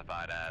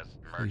classified as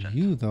So merchant.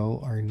 you,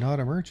 though, are not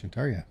a merchant,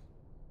 are you?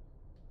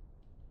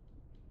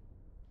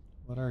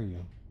 What are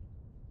you?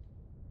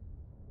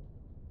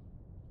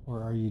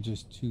 Or are you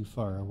just too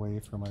far away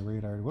from my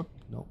radar?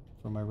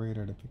 From my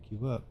radar to pick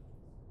you up.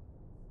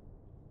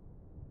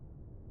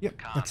 Yep,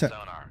 Con that's it.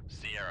 sonar,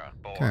 Sierra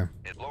 4 Okay.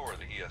 is Lower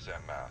the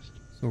ESM mast.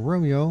 So,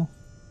 Romeo,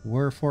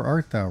 wherefore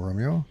art thou,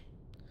 Romeo?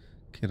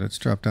 Okay, let's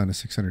drop down to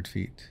 600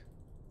 feet.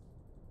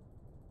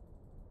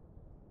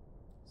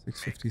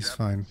 650 is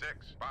fine.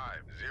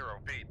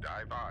 650 feet,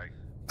 dive high.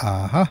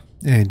 Aha,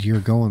 and you're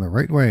going the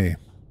right way,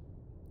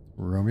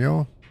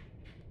 Romeo.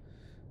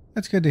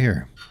 That's good to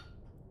hear.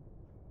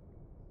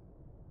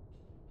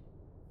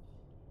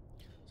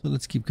 So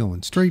let's keep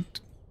going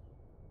straight.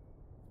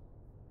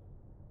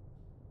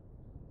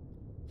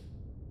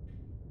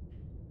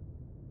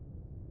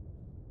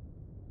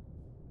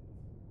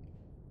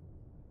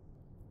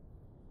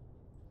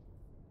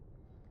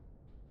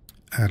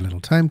 Add a little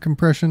time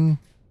compression.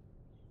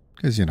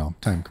 Because, you know,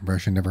 time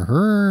compression never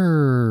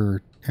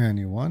hurt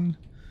anyone.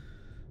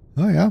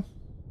 Oh, yeah.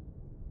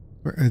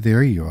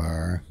 There you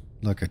are.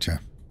 Look at you.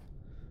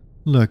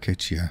 Look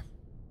at you.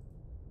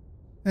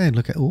 And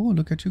look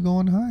at you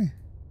going high.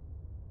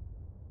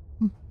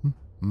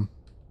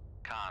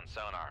 Con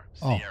sonar.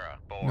 Oh, Sierra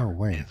 4 no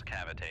way. is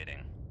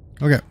cavitating.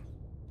 Okay.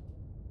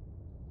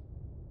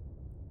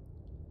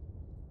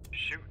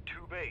 Shoot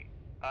tube 8.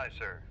 Aye,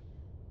 sir.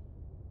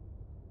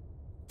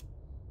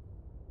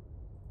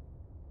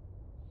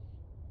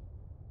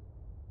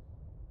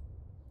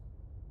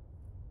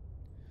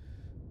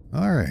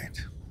 All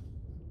right.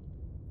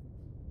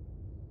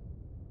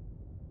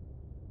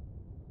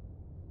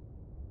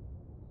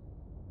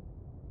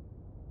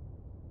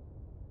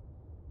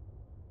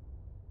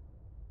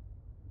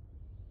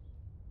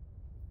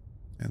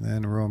 And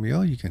then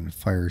Romeo, you can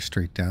fire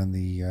straight down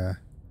the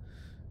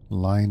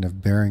line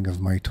of bearing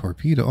of my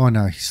torpedo. Oh,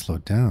 now he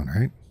slowed down,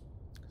 right?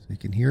 So you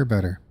can hear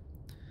better.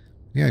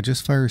 Yeah,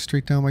 just fire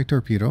straight down my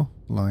torpedo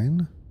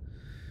line.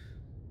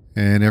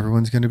 And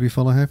everyone's going to be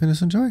full of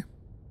happiness and joy.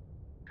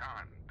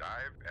 Con,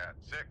 dive at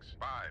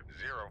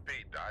 650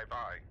 feet, dive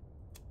high.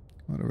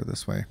 Come on over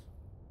this way.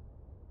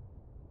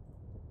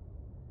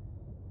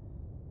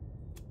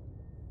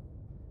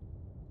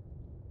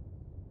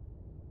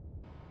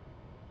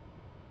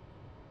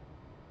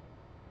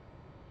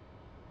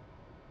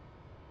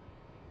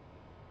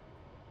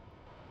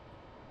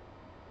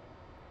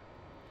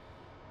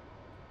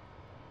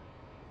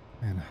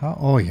 And how?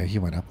 Oh, yeah, he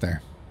went up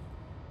there.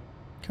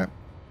 Okay.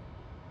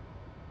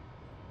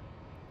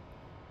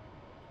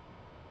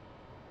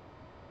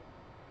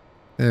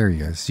 There he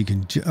is. You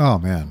can, oh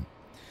man,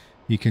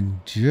 you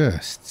can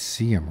just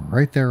see him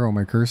right there where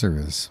my cursor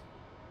is.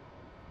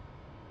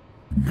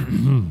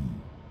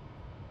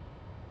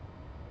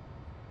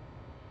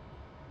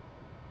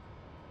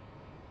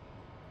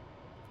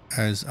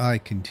 As I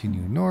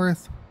continue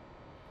north,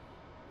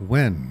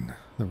 when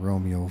the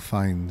Romeo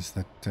finds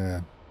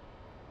that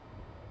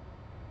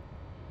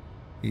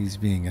he's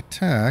being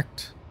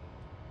attacked,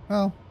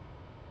 well,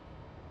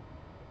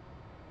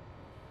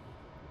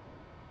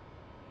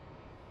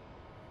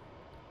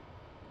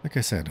 like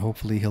I said,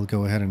 hopefully he'll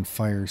go ahead and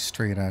fire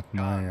straight at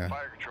my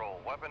Fire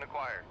control. Weapon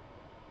acquired.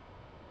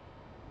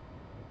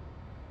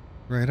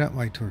 right at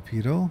my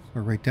torpedo,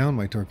 or right down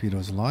my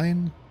torpedo's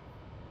line.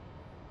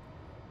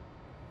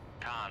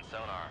 Con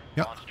sonar.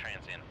 Yep. Launch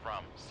transient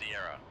from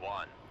Sierra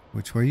 1.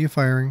 Which way are you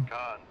firing?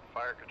 Con,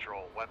 fire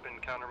control. Weapon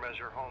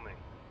countermeasure homing.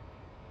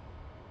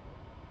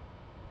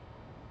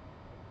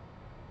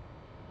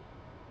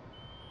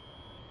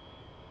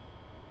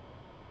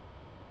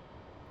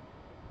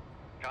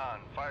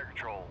 Con, fire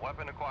control.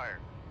 Weapon acquired.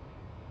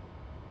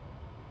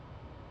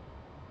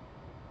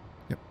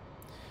 Yep.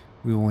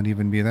 We won't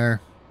even be there.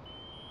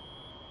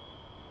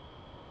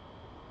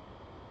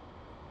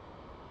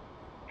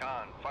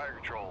 Con, fire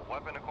control.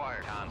 Weapon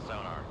acquired. Con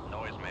sonar.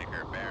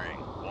 Noisemaker bearing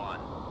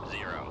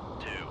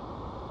 102.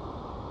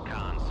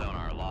 Con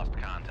sonar lost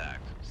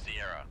contact.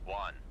 Sierra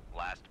 1.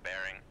 Last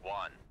bearing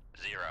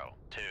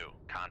 102.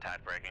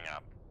 Contact breaking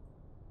up.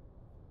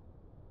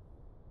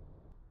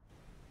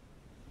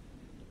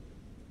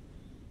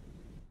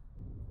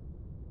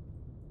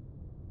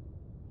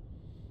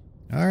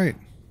 All right,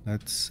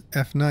 let's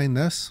F9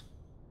 this.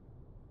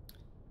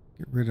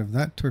 Get rid of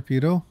that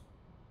torpedo.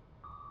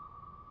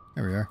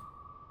 There we are.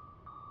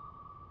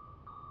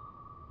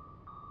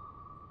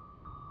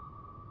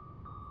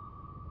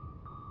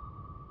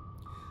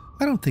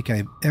 I don't think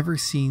I've ever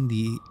seen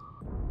the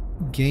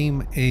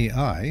game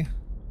AI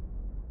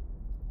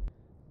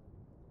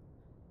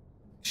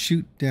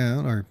shoot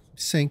down or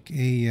sink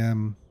a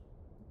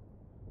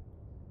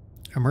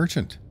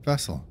merchant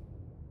vessel.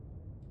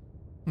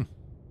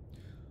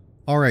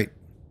 All right.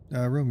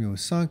 Romeo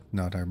is sunk.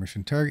 Not our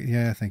mission target.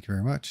 Yeah, thank you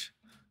very much.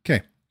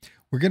 Okay.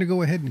 We're going to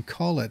go ahead and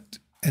call it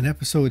an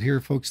episode here,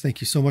 folks.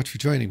 Thank you so much for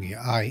joining me.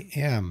 I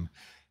am,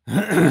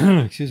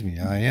 excuse me,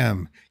 I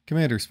am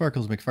Commander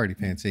Sparkles McFarty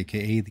Pants,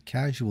 a.k.a. the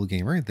Casual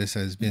Gamer. This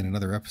has been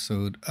another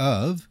episode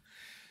of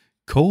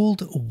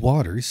Cold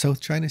Waters,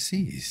 South China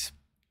Seas.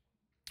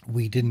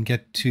 We didn't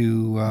get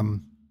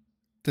to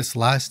this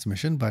last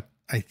mission, but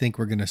I think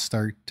we're going to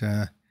start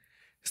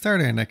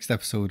our next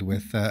episode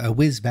with a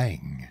whiz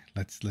bang.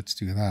 Let's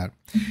do that.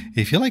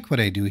 If you like what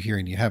I do here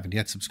and you haven't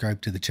yet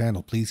subscribed to the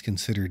channel, please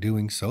consider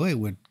doing so. It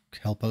would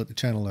help out the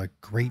channel a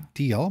great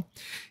deal.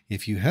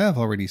 If you have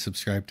already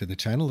subscribed to the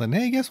channel, then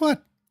hey, guess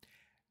what?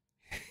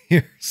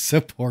 Your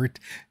support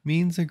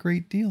means a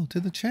great deal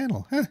to the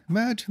channel.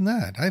 Imagine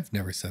that. I've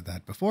never said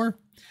that before.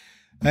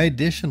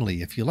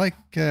 Additionally, if you like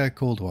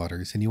Cold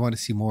Waters and you want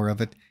to see more of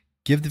it,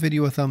 give the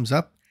video a thumbs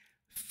up.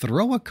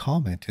 Throw a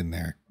comment in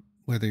there.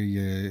 Whether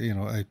you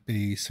know,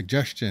 a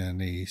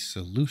suggestion, a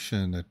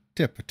solution, a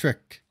tip, a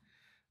trick,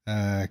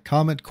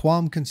 comment,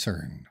 qualm,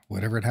 concern,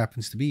 whatever it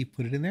happens to be,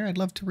 put it in there. I'd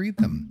love to read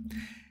them.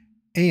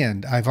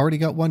 And I've already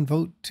got one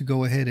vote to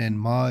go ahead and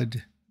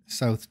mod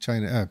South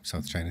China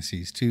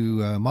Seas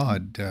to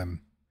mod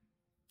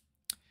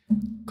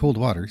Cold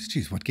Waters.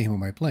 Geez, what game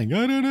am I playing?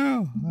 I don't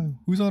know.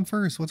 Who's on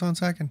first? What's on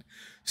second?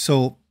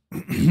 So,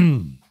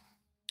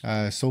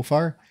 so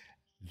far,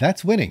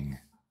 that's winning.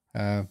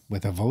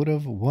 With a vote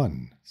of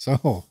 1.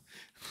 So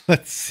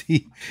let's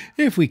see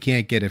if we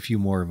can't get a few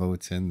more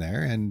votes in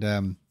there.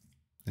 And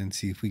and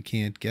see if we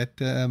can't get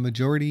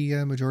majority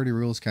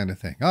rules kind of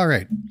thing. All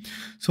right.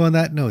 So on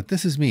that note,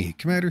 this is me,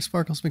 Commander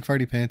Sparkles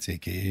McFarty Pants,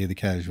 aka the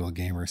Casual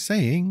Gamer,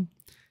 saying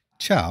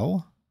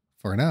ciao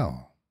for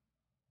now.